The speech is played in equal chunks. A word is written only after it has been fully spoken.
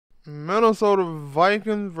Minnesota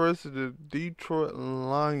Vikings versus the Detroit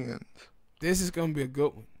Lions. This is gonna be a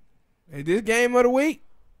good one. Hey, this game of the week?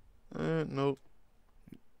 Nope.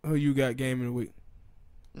 Who you got game of the week?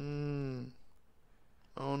 I don't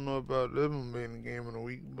know about them being the game of the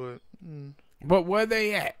week, but But where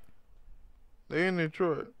they at? they in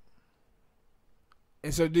Detroit.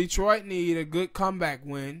 And so Detroit need a good comeback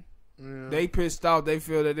win. Yeah. They pissed off. They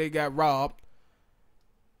feel that they got robbed.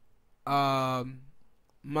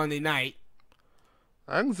 Monday night.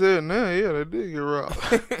 I can say it now. Yeah, they did get robbed.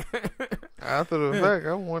 After the fact,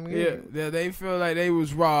 I won the game. Yeah, they feel like they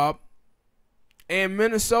was robbed. And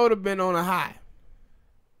Minnesota been on a high.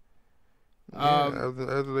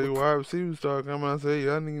 After they wide receivers start coming out and say,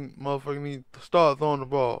 y'all motherfucker need to start throwing the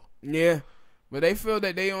ball. Yeah. But they feel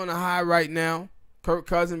that they on a high right now. Kirk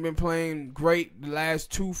Cousins been playing great the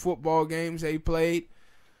last 2 football games they played.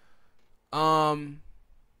 Wow,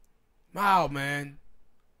 man.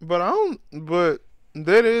 But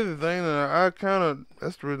that is the thing that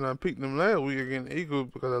that's the reason I picked them last week against the Eagles,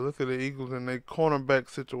 because I looked at the Eagles and their cornerback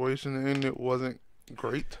situation and it wasn't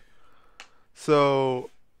great. So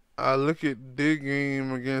I look at their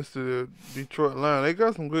game against the Detroit Lions. They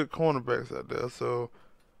got some good cornerbacks out there, so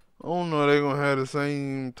I don't know if they're going to have the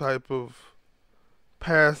same type of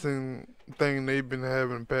passing thing they've been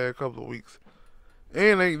having the past couple of weeks.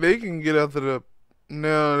 And they can get after the...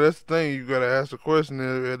 Now, that's the thing. You got to ask the question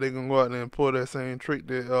if they going to go out there and pull that same trick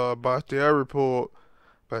that Bakhtiari pulled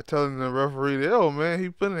by telling the referee that, oh, man, he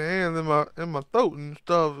putting his hands in my throat and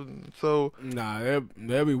stuff. And so... Nah,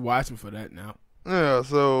 they'll be watching for that now. Yeah,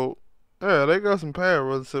 so... Yeah, they got some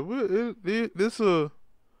power. So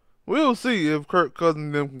we'll see if Kirk Cousins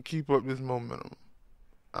and them can keep up this momentum.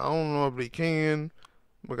 I don't know if they can,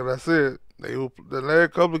 because I said the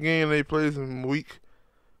last couple of games they played some weak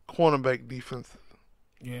cornerback defense.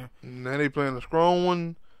 Yeah. Now they playing a strong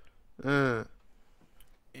one. Yeah,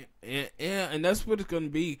 and that's what it's going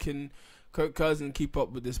to be. Can Kirk Cousins keep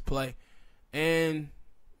up with this play? And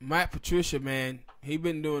Matt Patricia, man, he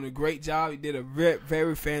been doing a great job. He did a very,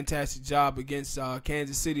 very fantastic job against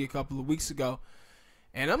Kansas City a couple of weeks ago.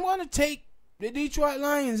 And I'm going to take the Detroit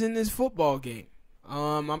Lions in this football game.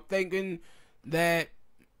 I'm thinking that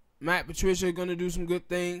Matt Patricia is going to do some good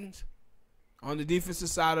things on the defensive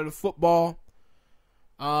side of the football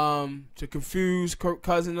to confuse Kirk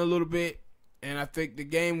Cousins a little bit. And I think the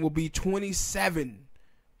game will be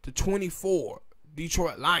 27-24,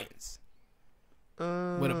 Detroit Lions,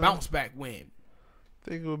 with a bounce-back win. I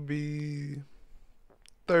think it would be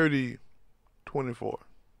 30-24.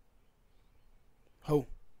 Who?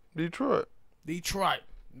 Detroit. There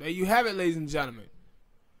you have it, ladies and gentlemen.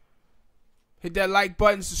 Hit that like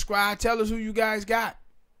button, subscribe. Tell us who you guys got.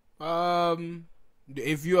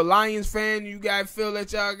 If you're a Lions fan, you guys feel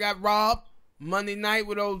that y'all got robbed Monday night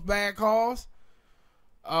with those bad calls.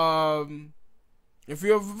 If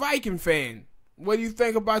you're a Viking fan, what do you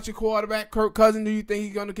think about your quarterback, Kirk Cousins? Do you think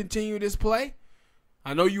he's going to continue this play?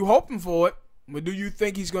 I know you hoping for it, but do you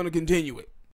think he's going to continue it?